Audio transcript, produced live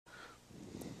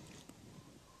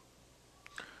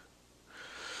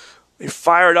They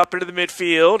fire it up into the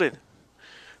midfield and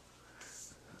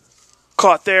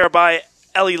caught there by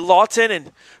Ellie Lawton,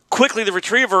 and quickly the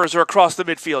retrievers are across the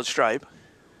midfield stripe.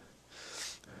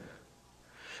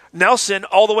 Nelson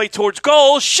all the way towards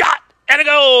goal, shot, and a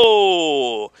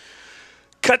goal!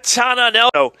 Katana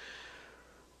Nelson.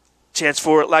 Chance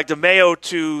for Lagdameo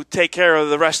to take care of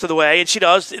the rest of the way, and she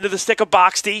does, into the stick of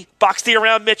Boxty. Boxty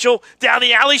around Mitchell, down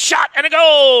the alley, shot, and a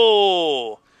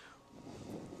goal!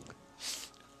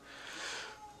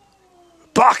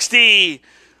 Boxty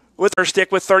with her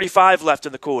stick with 35 left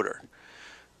in the quarter.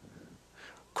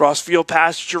 Crossfield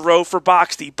pass, Giroux for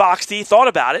Boxty. Boxty thought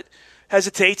about it,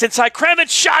 hesitates, inside Kremen,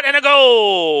 shot, and a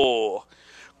goal!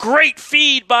 Great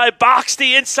feed by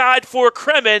Boxty inside for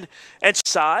Kremen, and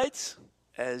sides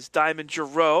as Diamond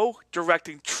Giroux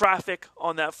directing traffic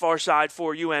on that far side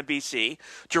for UMBC.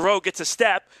 Giroux gets a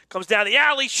step, comes down the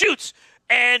alley, shoots,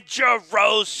 and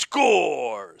Giroux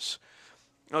scores.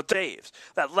 No saves.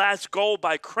 That last goal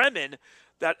by Kremen,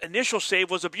 that initial save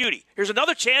was a beauty. Here's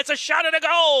another chance, a shot and a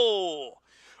goal.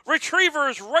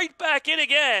 Retrievers right back in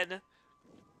again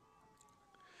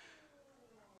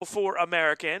for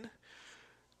American.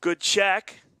 Good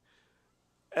check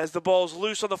as the ball's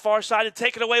loose on the far side and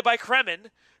taken away by Kremen.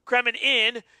 Kremen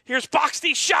in. Here's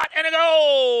Boxty, shot and a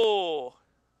goal.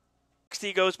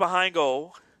 Boxty goes behind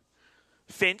goal.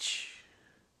 Finch.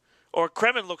 Or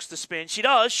Kremen looks to spin. She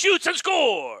does. Shoots and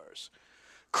scores.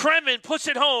 Kremen puts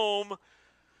it home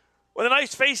with a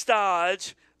nice face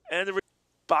dodge. And the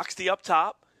Boxty up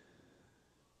top.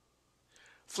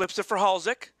 Flips it for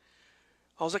Halzick.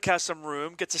 Halzick has some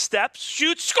room. Gets a step.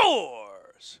 Shoots.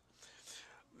 Scores.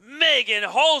 Megan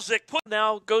Halzick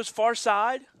now goes far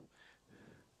side.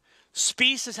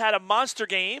 Spiess has had a monster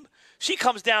game. She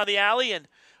comes down the alley, and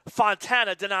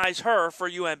Fontana denies her for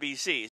UMBC.